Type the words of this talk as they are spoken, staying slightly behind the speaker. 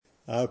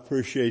I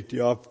appreciate the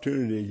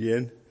opportunity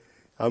again.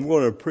 I'm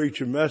going to preach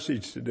a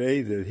message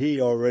today that he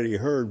already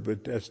heard,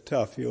 but that's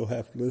tough. He'll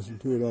have to listen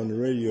to it on the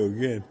radio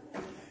again,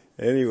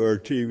 anywhere,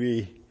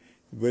 TV.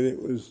 But it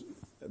was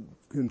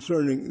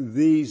concerning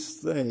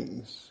these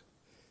things.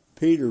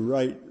 Peter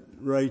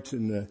writes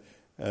in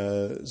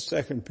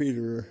the 2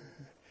 Peter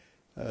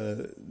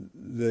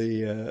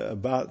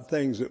about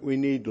things that we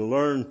need to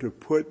learn to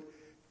put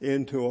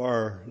into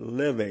our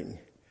living,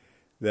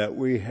 that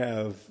we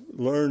have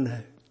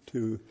learned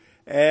to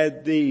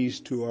add these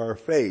to our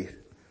faith.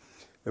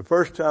 The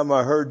first time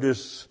I heard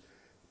this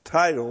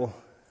title,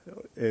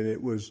 and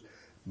it was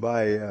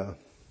by,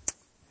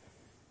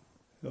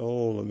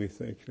 let me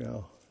think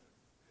now.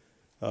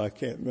 I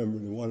can't remember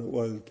the one it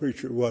was, the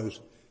preacher was.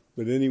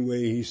 But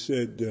anyway, he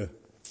said,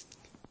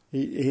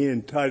 he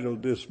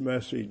entitled this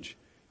message,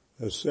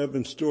 "A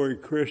 7-Story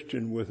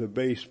Christian with a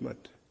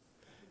Basement."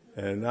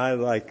 And I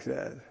like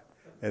that.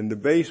 And the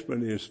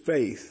basement is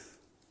faith.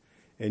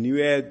 And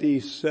you add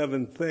these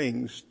 7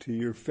 things to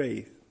your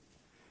faith.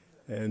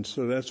 And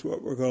so that's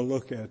what we're going to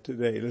look at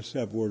today. Let's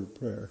have a word of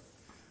prayer.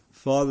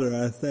 Father,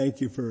 I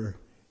thank you for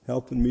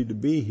helping me to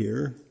be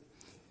here.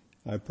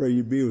 I pray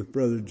you be with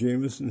Brother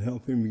Jameson and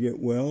help him to get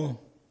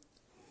well.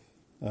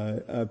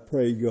 I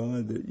pray,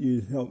 God, that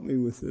you'd help me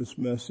with this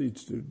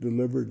message to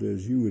deliver it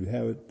as you would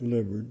have it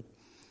delivered.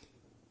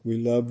 We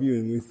love you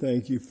and we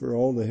thank you for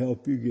all the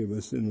help you give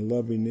us. In the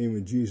loving name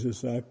of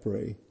Jesus, I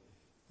pray.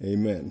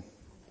 Amen.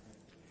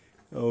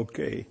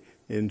 Okay.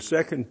 In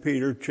 2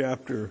 Peter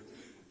chapter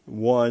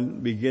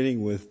 1,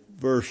 beginning with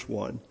verse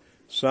 1.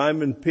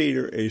 Simon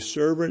Peter, a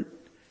servant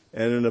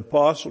and an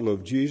apostle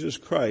of Jesus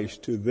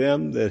Christ, to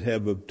them that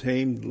have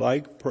obtained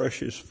like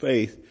precious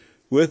faith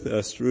with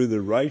us through the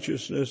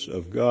righteousness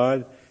of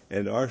God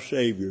and our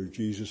Savior,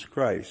 Jesus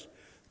Christ.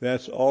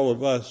 That's all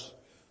of us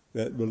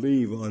that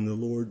believe on the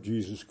Lord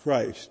Jesus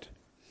Christ.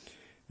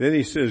 Then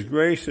he says,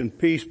 grace and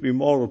peace be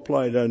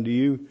multiplied unto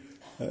you.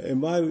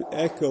 Am I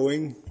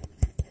echoing?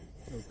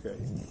 Okay.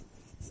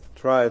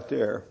 Try it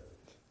there.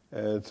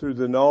 Through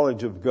the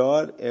knowledge of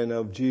God and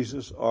of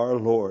Jesus our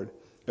Lord,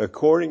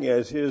 according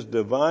as his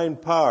divine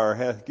power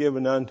hath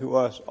given unto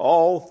us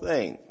all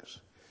things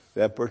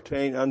that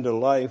pertain unto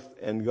life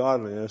and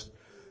godliness,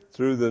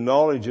 through the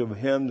knowledge of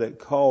him that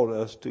called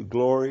us to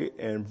glory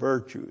and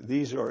virtue.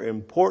 These are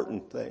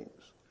important things.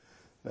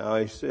 Now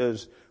he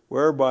says,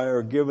 whereby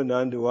are given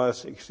unto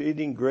us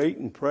exceeding great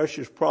and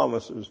precious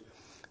promises,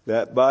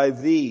 that by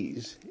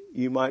these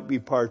you might be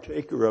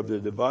partaker of the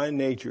divine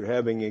nature,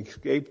 having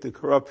escaped the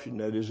corruption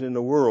that is in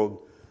the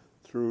world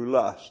through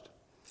lust.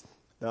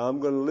 Now I'm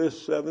going to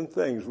list 7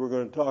 things. We're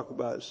going to talk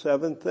about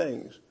 7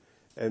 things.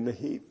 And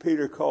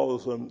Peter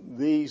calls them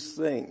these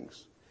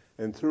things.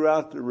 And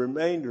throughout the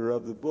remainder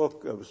of the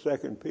book of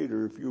 2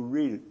 Peter, if you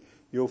read it,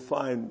 you'll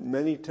find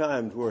many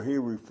times where he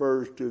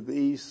refers to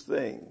these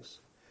things.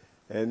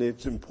 And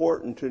it's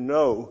important to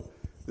know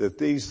that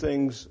these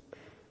things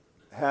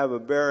have a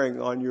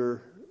bearing on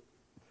your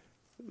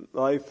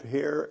life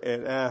here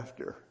and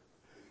after.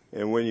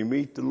 And when you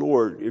meet the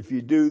Lord, if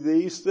you do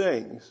these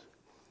things,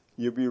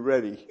 you'll be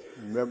ready.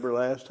 Remember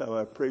last time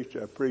I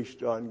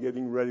preached on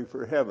getting ready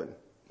for heaven.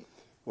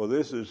 Well,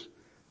 this is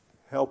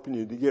helping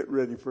you to get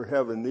ready for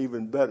heaven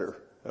even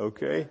better.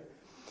 Okay?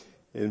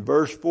 In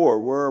verse 4,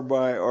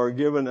 whereby are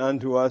given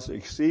unto us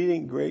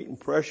exceeding great and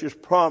precious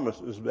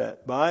promises,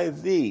 that by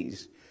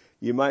these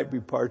you might be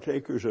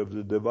partakers of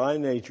the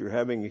divine nature,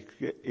 having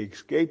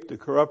escaped the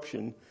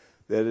corruption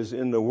that is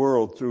in the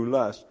world through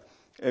lust.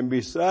 And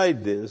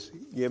beside this,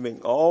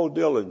 giving all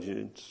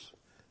diligence,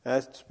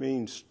 that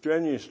means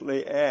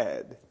strenuously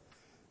add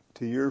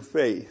to your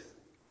faith.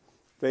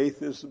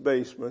 Faith is the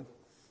basement,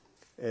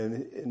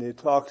 and it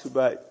talks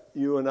about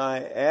you and I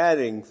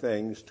adding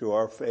things to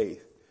our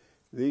faith.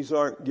 These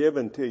aren't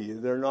given to you.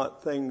 They're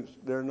not things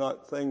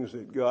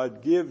that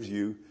God gives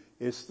you.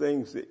 It's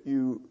things that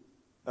you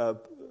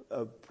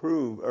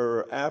approve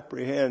or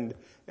apprehend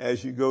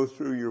as you go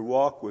through your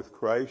walk with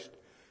Christ,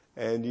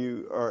 and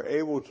you are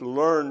able to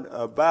learn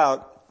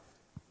about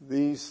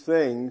these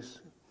things,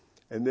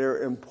 and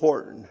they're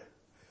important.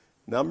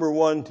 Number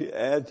 1, to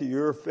add to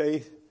your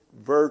faith,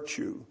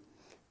 virtue.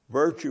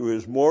 Virtue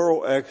is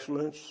moral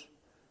excellence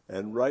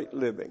and right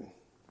living.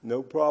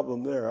 No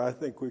problem there. I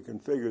think we can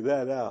figure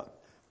that out,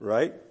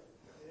 right?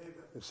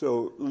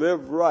 So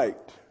live right.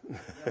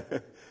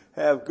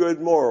 Have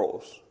good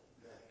morals.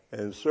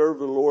 And serve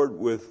the Lord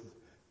with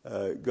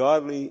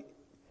godly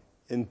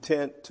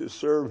intent to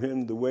serve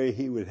him the way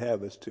he would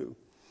have us to.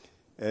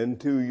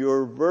 And to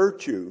your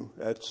virtue,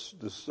 that's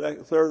the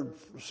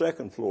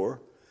second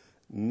floor,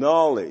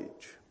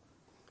 knowledge.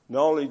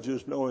 Knowledge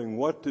is knowing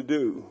what to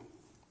do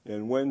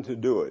and when to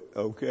do it,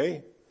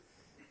 okay?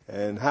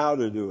 And how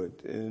to do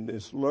it. And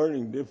it's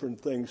learning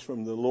different things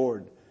from the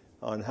Lord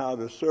on how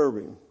to serve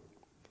him.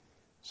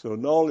 So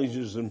knowledge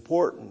is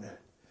important.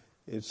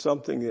 It's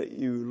something that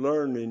you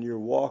learn in your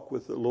walk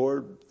with the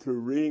Lord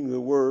through reading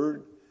the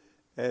Word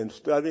and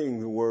studying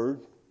the Word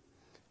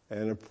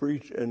and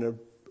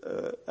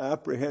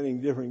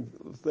apprehending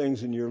different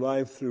things in your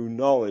life through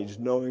knowledge,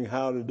 knowing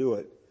how to do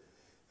it.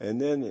 And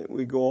then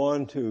we go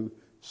on to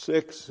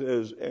 6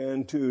 says,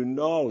 and to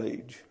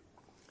knowledge,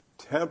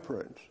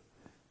 temperance.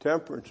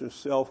 Temperance is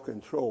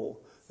self-control.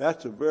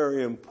 That's a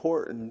very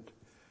important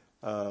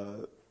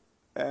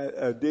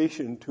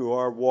addition to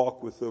our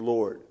walk with the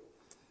Lord.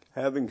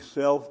 Having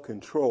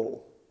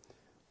self-control.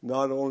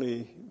 Not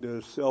only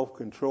does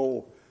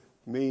self-control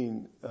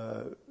mean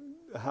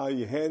how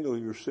you handle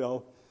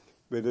yourself,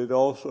 but it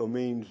also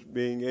means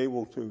being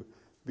able to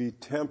be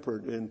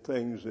tempered in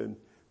things. And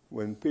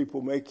when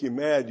people make you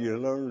mad, you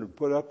learn to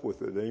put up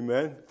with it.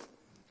 Amen?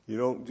 You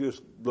don't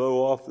just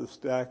blow off the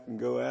stack and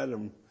go at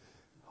them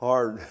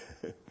hard.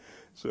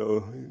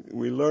 So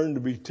we learn to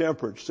be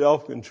tempered,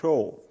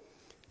 self-control.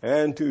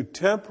 And to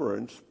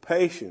temperance,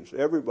 patience.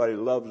 Everybody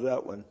loves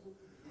that one.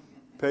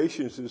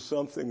 Patience is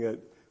something that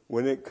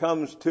when it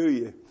comes to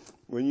you,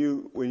 when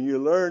you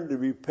learn to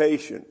be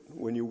patient,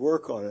 when you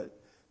work on it.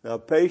 Now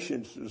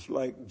patience is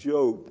like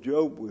Job.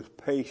 Job was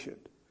patient.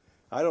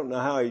 I don't know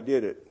how he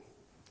did it.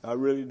 I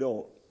really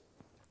don't.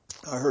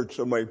 I heard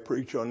somebody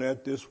preach on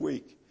that this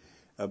week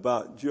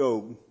about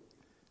Job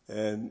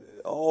and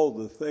all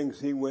the things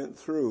he went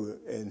through,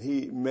 and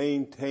he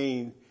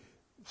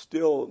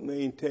still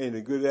maintained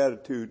a good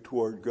attitude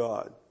toward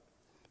God.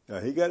 Now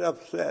he got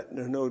upset, and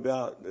there's no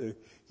doubt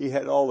he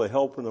had all the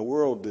help in the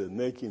world to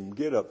make him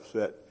get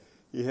upset.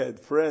 He had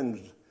friends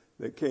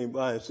that came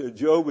by and said,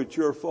 Job, it's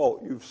your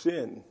fault. You've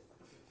sinned.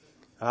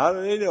 How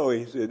do they know?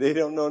 He said, they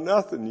don't know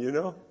nothing, you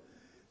know.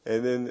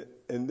 And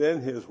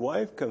then his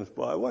wife comes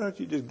by. Why don't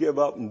you just give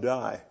up and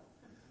die?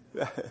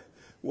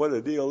 What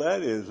a deal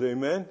that is,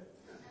 amen?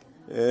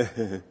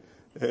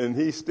 And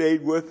he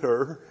stayed with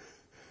her,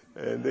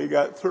 and they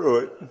got through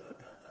it.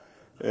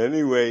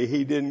 Anyway,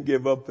 he didn't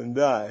give up and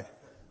die.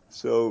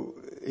 So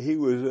he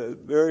was a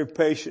very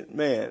patient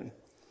man.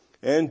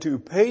 And to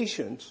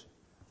patience,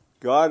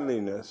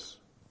 godliness.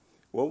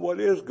 Well, what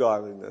is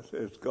godliness?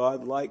 It's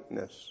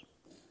God-likeness.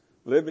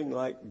 Living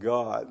like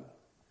God.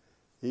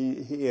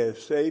 He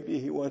has saved you.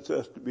 He wants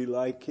us to be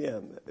like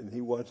Him. And He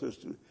wants us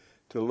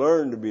to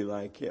learn to be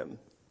like Him.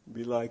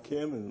 Be like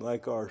Him and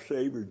like our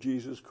Savior,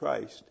 Jesus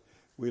Christ.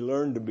 We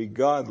learn to be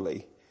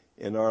godly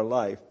in our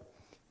life.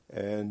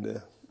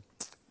 And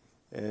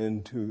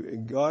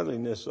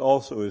godliness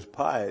also is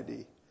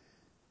piety.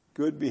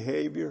 Good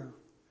behavior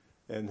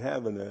and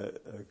having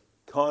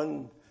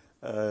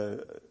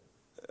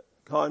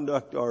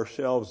conduct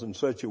ourselves in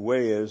such a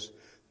way as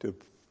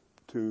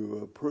to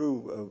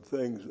approve of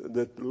things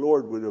that the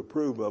Lord would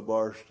approve of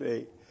our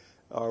state,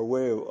 our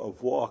way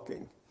of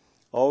walking.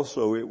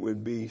 Also, it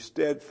would be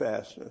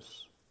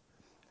steadfastness,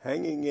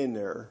 hanging in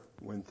there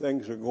when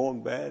things are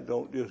going bad.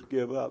 Don't just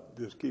give up.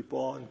 Just keep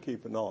on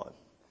keeping on.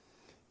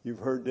 You've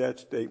heard that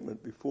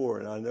statement before,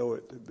 and I know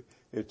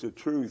it's a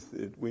truth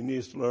that we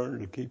need to learn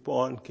to keep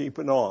on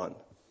keeping on.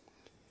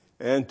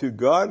 And to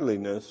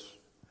godliness,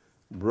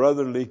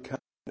 brotherly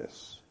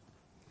kindness,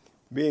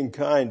 being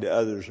kind to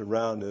others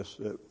around us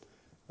that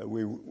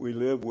we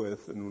live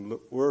with and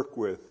work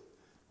with,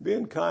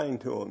 being kind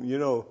to them. You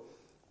know,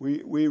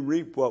 we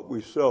reap what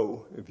we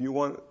sow. If you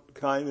want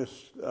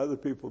kindness, other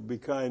people to be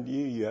kind to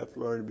you, you have to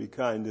learn to be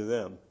kind to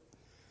them.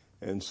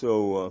 And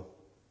so,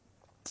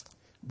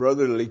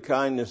 brotherly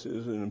kindness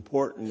is an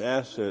important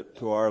asset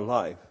to our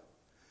life.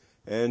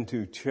 And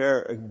to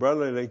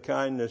brotherly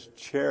kindness,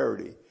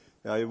 charity.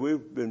 Now,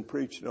 we've been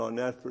preaching on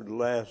that for the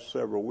last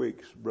several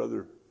weeks.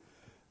 Brother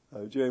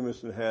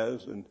Jameson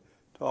has, and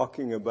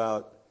talking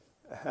about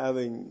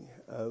having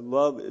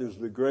love is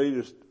the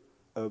greatest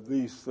of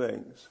these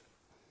things.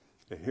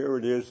 And here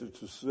it is. It's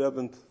the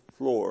 7th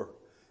floor.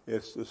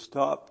 It's the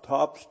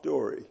top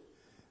story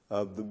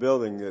of the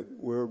building that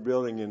we're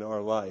building in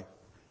our life.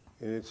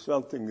 And it's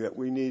something that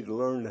we need to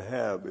learn to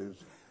have is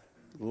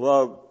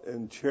love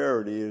and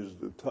charity is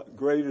the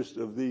greatest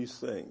of these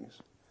things.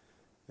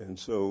 And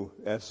so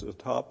that's the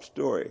top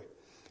story.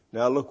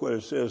 Now look what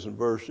it says in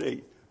verse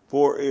 8.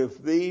 For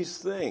if these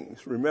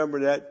things, remember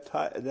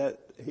that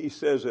he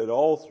says it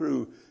all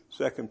through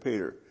 2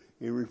 Peter.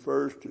 He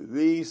refers to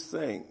these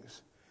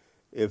things.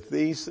 If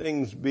these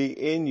things be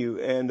in you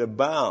and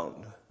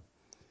abound,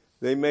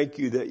 they make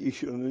you that you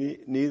shall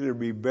neither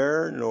be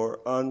barren nor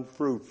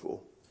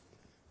unfruitful.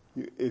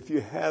 If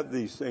you have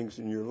these things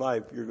in your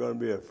life, you're going to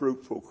be a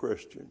fruitful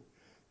Christian.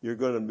 You're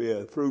going to be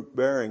a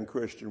fruit-bearing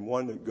Christian,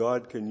 one that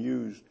God can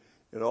use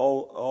in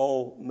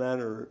all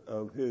manner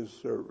of His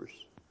service.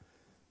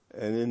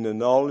 And in the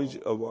knowledge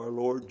of our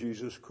Lord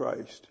Jesus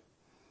Christ.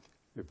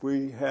 If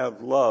we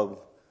have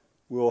love,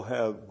 we'll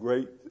have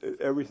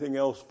everything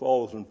else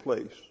falls in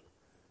place.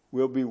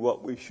 We'll be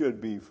what we should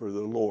be for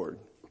the Lord.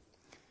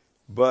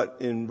 But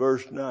in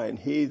verse 9,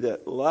 he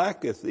that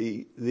lacketh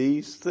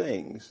these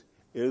things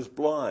is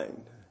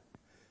blind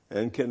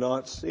and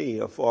cannot see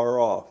afar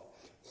off,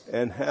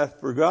 and hath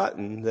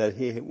forgotten that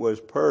he was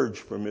purged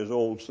from his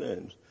old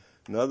sins.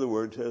 In other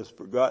words, has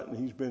forgotten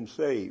he's been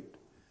saved.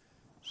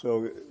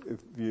 So if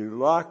you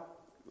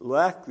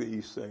lack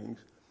these things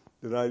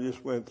that I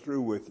just went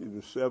through with you,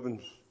 the 7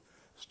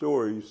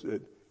 stories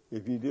that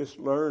if you just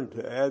learn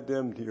to add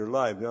them to your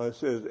life. Now it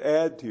says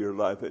add to your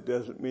life. It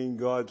doesn't mean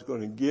God's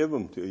going to give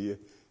them to you.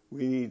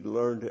 We need to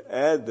learn to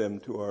add them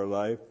to our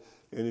life.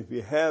 And if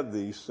you have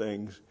these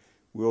things,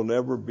 we'll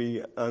never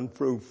be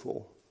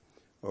unfruitful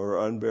or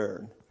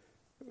unbarren.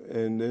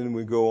 And then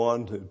we go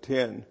on to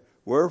 10.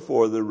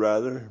 Wherefore the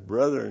rather,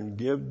 brethren,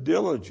 give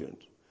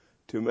diligence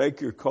to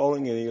make your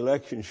calling and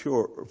election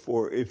sure.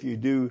 For if you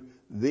do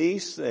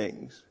these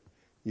things,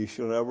 you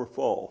shall never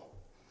fall.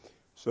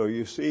 So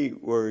you see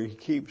where he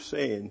keeps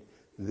saying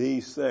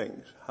these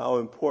things, how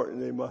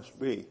important they must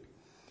be.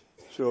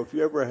 So if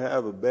you ever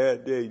have a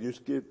bad day,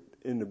 just get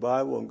in the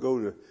Bible and go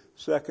to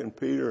 2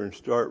 Peter and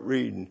start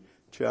reading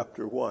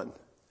chapter 1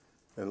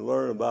 and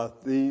learn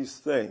about these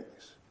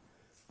things.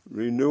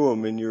 Renew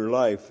them in your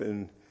life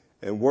and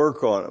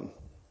work on them.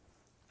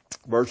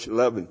 Verse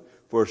 11,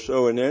 for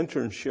so an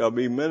entrance shall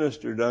be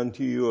ministered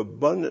unto you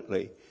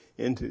abundantly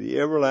into the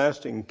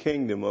everlasting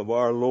kingdom of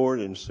our Lord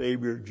and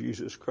Savior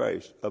Jesus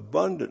Christ.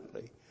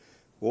 Abundantly.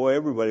 Boy,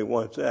 everybody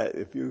wants that.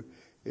 If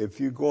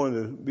you're going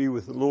to be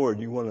with the Lord,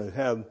 you want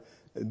to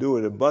do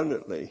it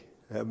abundantly,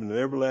 having an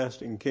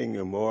everlasting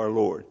kingdom of our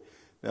Lord.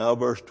 Now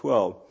verse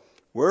 12.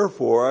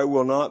 Wherefore I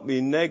will not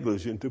be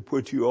negligent to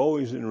put you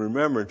always in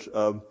remembrance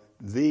of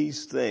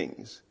these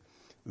things,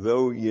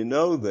 though you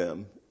know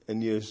them,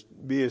 and you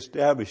be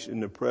established in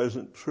the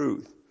present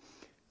truth.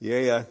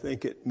 Yea, I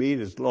think it meet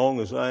as long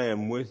as I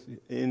am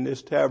in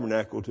this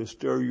tabernacle to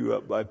stir you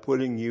up by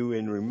putting you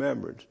in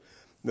remembrance,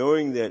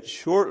 knowing that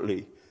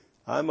shortly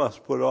I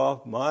must put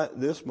off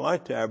my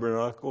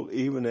tabernacle,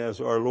 even as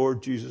our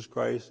Lord Jesus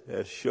Christ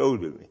has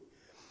showed to me.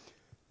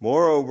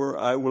 Moreover,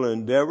 I will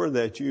endeavor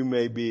that you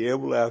may be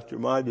able after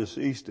my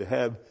decease to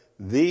have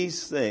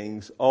these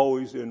things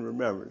always in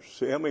remembrance.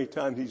 See how many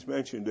times he's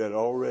mentioned that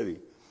already.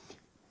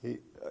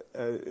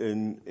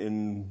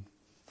 In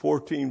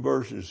 14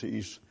 verses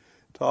he's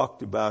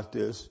talked about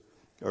this,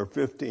 or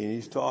 15,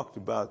 he's talked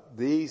about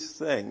these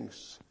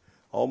things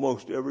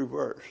almost every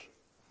verse.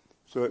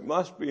 So it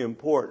must be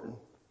important.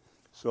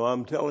 So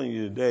I'm telling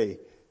you today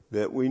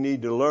that we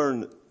need to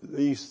learn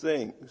these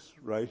things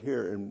right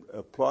here and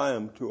apply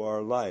them to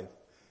our life,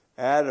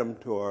 add them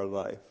to our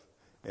life,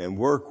 and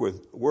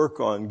work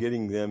on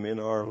getting them in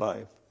our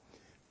life.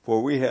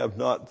 For we have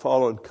not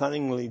followed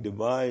cunningly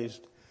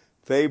devised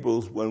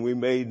fables when we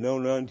made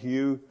known unto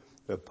you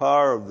the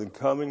power of the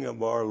coming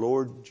of our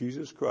Lord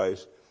Jesus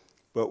Christ,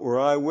 but were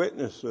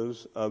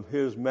eyewitnesses of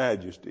his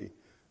majesty.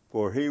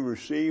 For he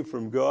received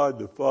from God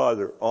the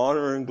Father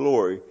honor and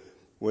glory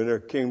when there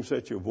came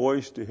such a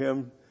voice to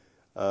him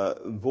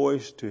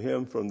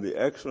from the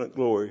excellent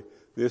glory,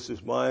 this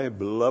is my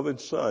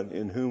beloved Son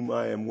in whom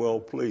I am well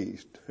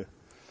pleased.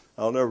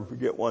 I'll never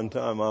forget one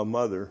time my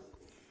mother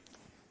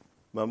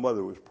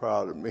was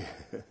proud of me.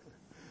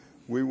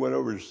 We went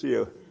over to see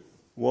a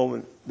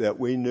woman that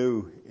we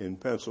knew in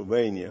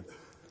Pennsylvania,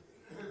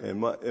 and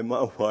my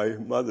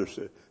mother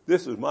said,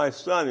 this is my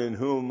son in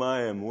whom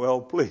I am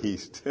well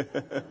pleased.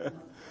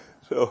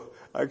 So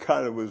I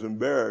kind of was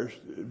embarrassed,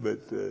 but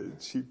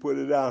she put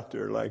it out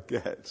there like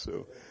that.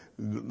 So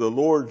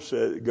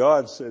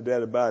God said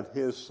that about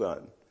his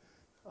son.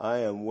 I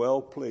am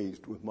well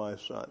pleased with my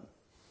son.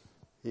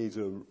 He's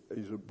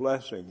a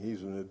blessing.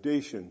 He's an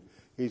addition.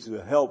 He's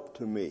a help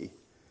to me.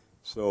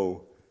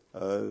 So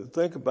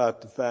think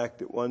about the fact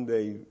that one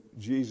day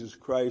Jesus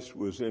Christ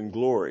was in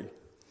glory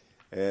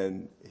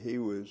and he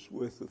was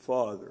with the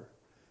Father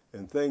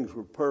and things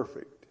were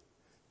perfect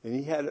and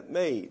he had it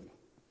made.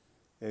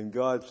 And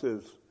God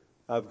says,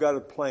 I've got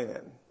a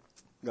plan,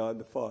 God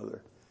the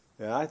Father.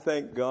 And I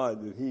thank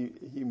God that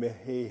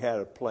he had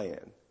a plan.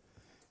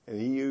 And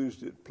he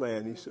used that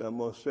plan. He said, I'm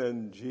going to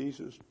send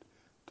Jesus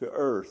to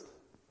earth.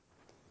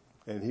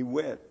 And he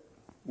went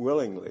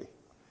willingly.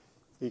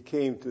 He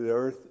came to the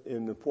earth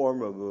in the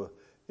form of an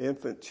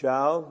infant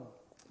child.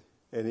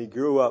 And he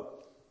grew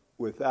up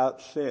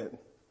without sin.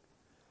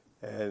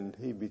 And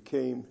he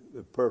became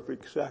the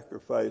perfect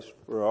sacrifice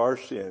for our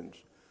sins.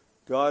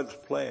 God's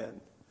plan.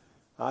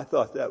 I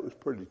thought that was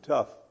pretty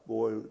tough,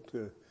 boy,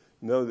 to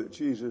know that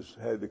Jesus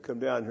had to come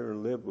down here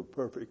and live a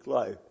perfect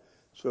life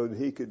so that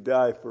he could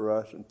die for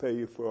us and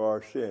pay for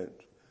our sins.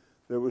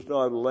 There was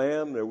not a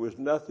lamb, there was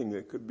nothing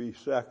that could be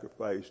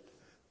sacrificed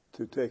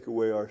to take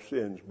away our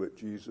sins but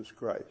Jesus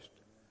Christ.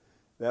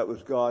 That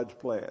was God's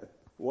plan.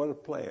 What a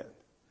plan.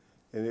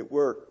 And it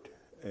worked.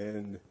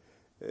 And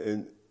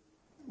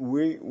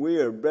we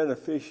are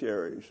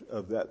beneficiaries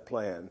of that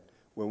plan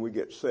when we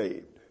get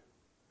saved.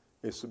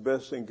 It's the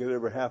best thing that could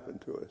ever happen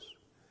to us.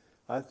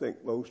 I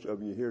think most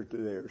of you here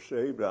today are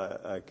saved.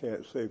 I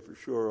can't say for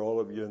sure all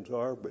of you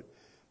are, but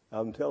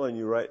I'm telling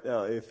you right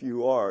now, if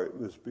you are, it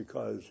was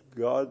because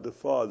God the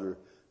Father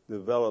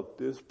developed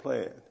this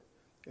plan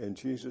and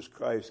Jesus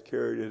Christ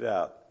carried it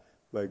out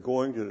by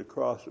going to the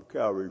cross of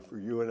Calvary for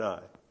you and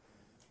I.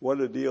 What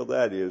a deal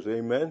that is.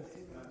 Amen?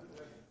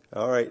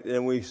 All right,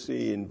 then we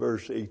see in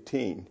verse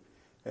 18,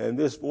 and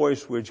this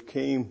voice which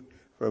came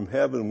from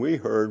heaven we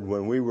heard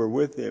when we were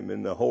with him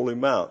in the holy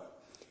mount.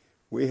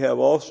 We have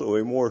also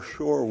a more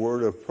sure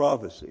word of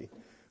prophecy,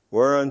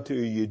 whereunto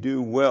you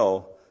do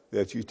well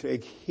that you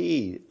take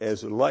heed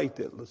as a light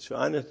that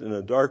shineth in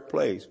a dark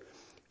place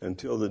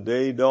until the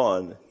day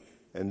dawn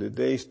and the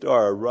day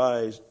star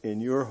arise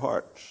in your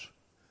hearts.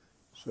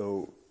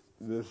 So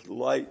this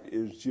light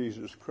is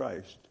Jesus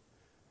Christ,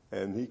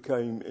 and he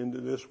came into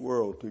this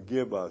world to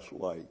give us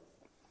light.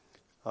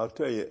 I'll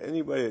tell you,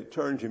 anybody that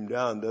turns him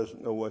down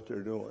doesn't know what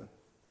they're doing.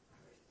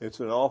 It's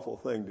an awful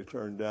thing to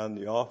turn down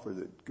the offer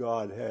that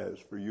God has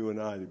for you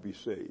and I to be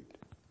saved.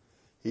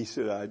 He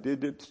said, I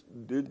did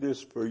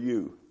this for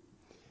you.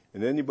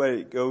 And anybody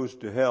that goes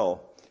to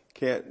hell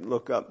can't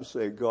look up and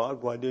say,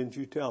 God, why didn't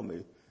you tell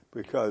me?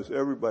 Because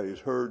everybody's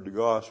heard the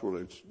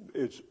gospel.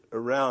 It's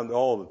around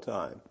all the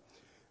time.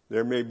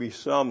 There may be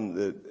some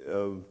that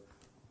of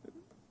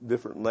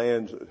different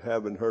lands that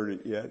haven't heard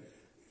it yet,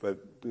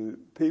 but the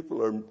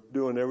people are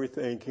doing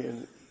everything they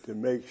can to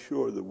make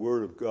sure the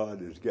word of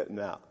God is getting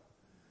out.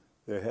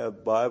 They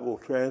have Bible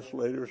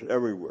translators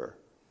everywhere.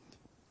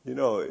 You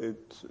know,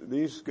 it's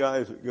these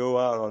guys that go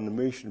out on the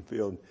mission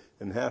field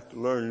and have to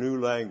learn new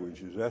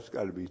languages. That's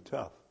got to be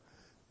tough.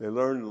 They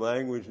learn the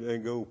language and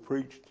then go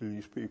preach to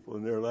these people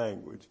in their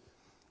language.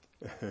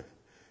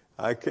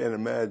 I can't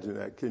imagine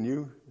that. Can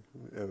you?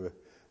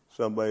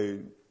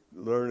 Somebody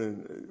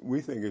learning,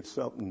 we think it's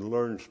something to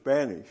learn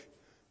Spanish,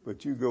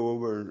 but you go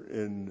over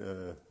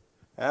in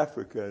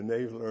Africa and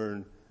they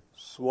learn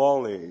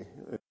Swahili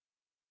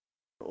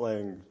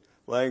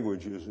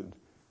languages.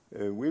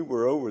 And we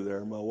were over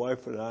there. My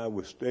wife and I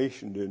was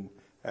stationed in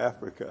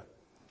Africa,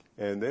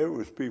 and there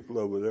was people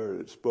over there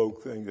that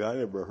spoke things I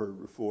never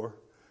heard before.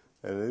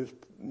 And these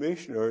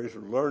missionaries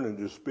were learning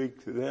to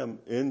speak to them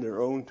in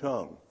their own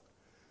tongue.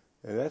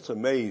 And that's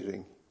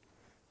amazing.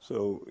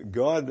 So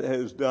God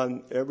has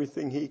done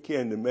everything he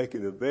can to make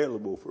it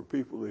available for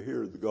people to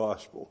hear the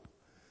gospel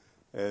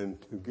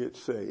and to get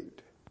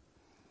saved.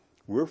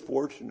 We're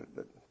fortunate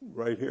that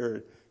right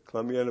here at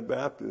Columbiana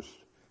Baptist,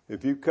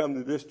 if you come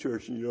to this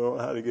church and you don't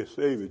know how to get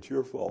saved, it's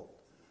your fault.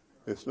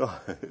 It's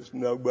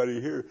nobody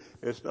here.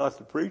 It's not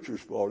the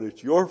preacher's fault.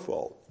 It's your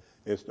fault.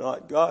 It's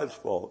not God's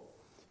fault.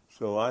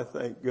 So I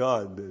thank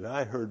God that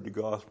I heard the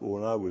gospel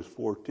when I was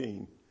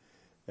 14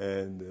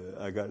 and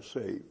I got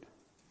saved.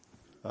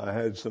 I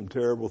had some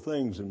terrible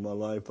things in my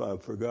life. I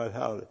forgot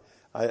how to,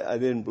 I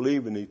didn't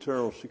believe in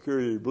eternal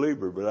security of the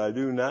believer, but I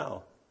do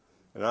now.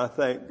 And I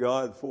thank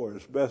God for it.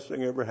 It's the best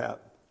thing ever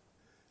happened.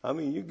 I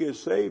mean, you get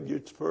saved,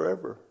 it's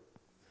forever.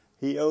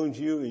 He owns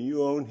you and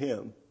you own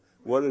him.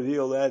 What a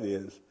deal that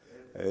is.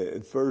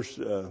 At first,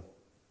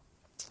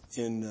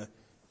 in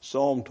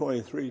Psalm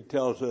 23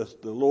 tells us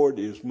the Lord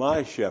is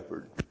my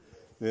shepherd.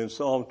 Then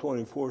Psalm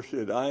 24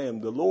 said, I am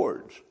the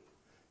Lord's.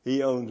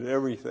 He owns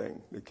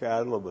everything. The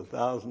cattle of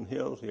 1,000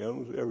 hills, he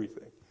owns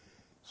everything.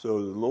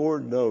 So the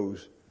Lord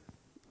knows.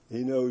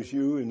 He knows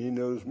you and he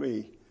knows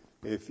me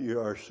if you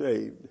are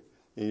saved.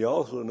 And he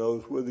also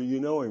knows whether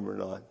you know him or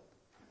not.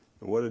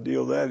 And what a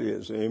deal that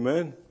is.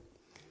 Amen?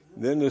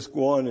 Then let's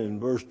go on in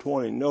verse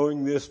 20.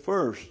 Knowing this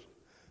first,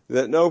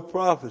 that no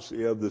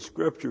prophecy of the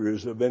scripture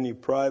is of any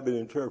private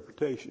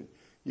interpretation.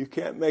 You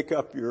can't make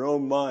up your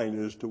own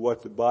mind as to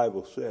what the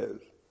Bible says.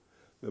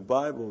 The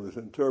Bible is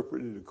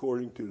interpreted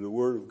according to the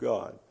Word of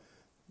God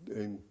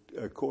and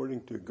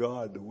according to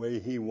God the way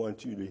he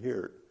wants you to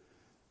hear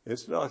it.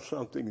 It's not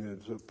something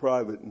that's a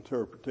private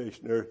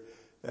interpretation.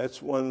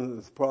 That's one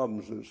of the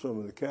problems that some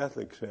of the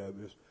Catholics have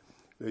is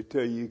they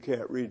tell you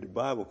can't read the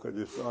Bible because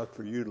it's not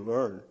for you to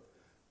learn,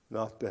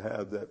 not to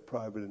have that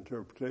private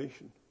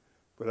interpretation.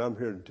 But I'm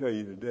here to tell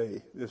you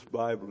today, this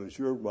Bible is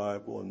your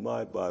Bible and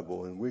my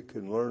Bible, and we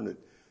can learn it.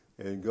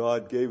 And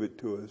God gave it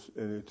to us,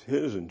 and it's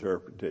his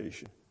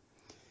interpretation.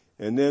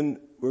 And then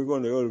we're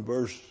going to go to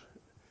verse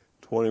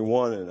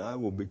 21, and I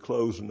will be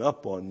closing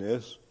up on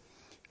this.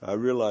 I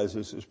realize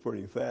this is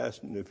pretty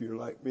fast, and if you're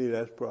like me,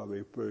 that's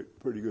probably a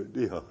pretty good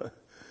deal.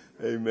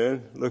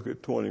 Amen. Look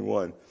at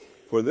 21.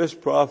 For this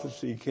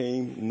prophecy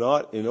came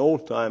not in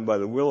old time by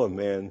the will of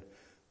man,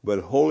 but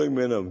holy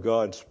men of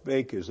God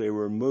spake as they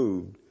were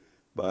moved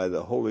by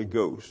the Holy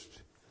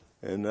Ghost.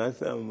 And I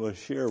thought I'm going to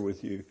share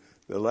with you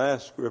the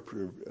last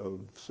scripture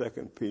of 2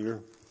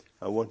 Peter.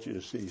 I want you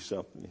to see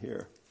something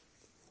here.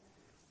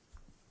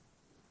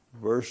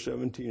 Verse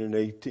 17 and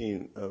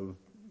 18 of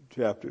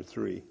chapter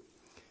 3.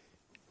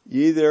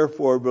 Ye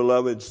therefore,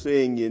 beloved,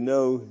 seeing ye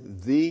know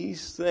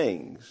these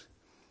things,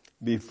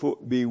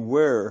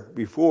 beware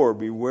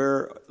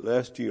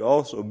lest ye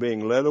also,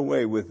 being led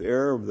away with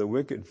error of the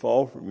wicked,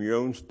 fall from your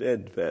own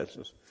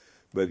steadfastness,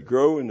 but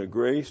grow in the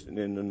grace and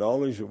in the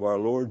knowledge of our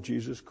Lord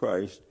Jesus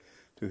Christ.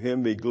 To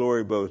him be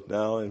glory both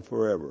now and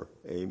forever.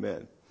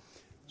 Amen.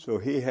 So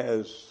he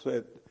has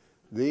said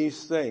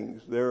these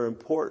things, they're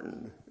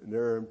important.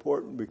 They're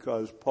important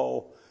because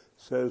Paul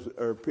says,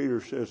 or Peter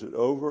says it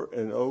over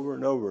and over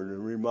and over, and it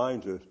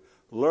reminds us,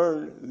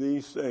 learn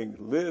these things,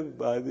 live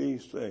by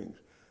these things.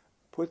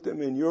 Put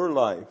them in your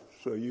life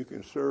so you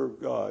can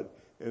serve God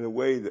in a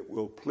way that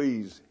will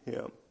please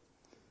him.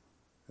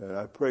 And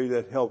I pray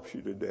that helps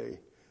you today.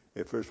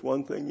 If there's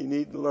one thing you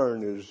need to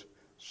learn is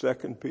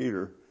 2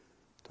 Peter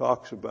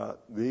talks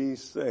about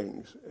these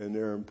things, and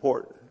they're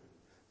important.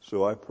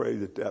 So I pray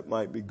that that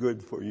might be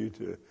good for you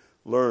to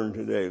learn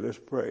today. Let's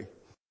pray.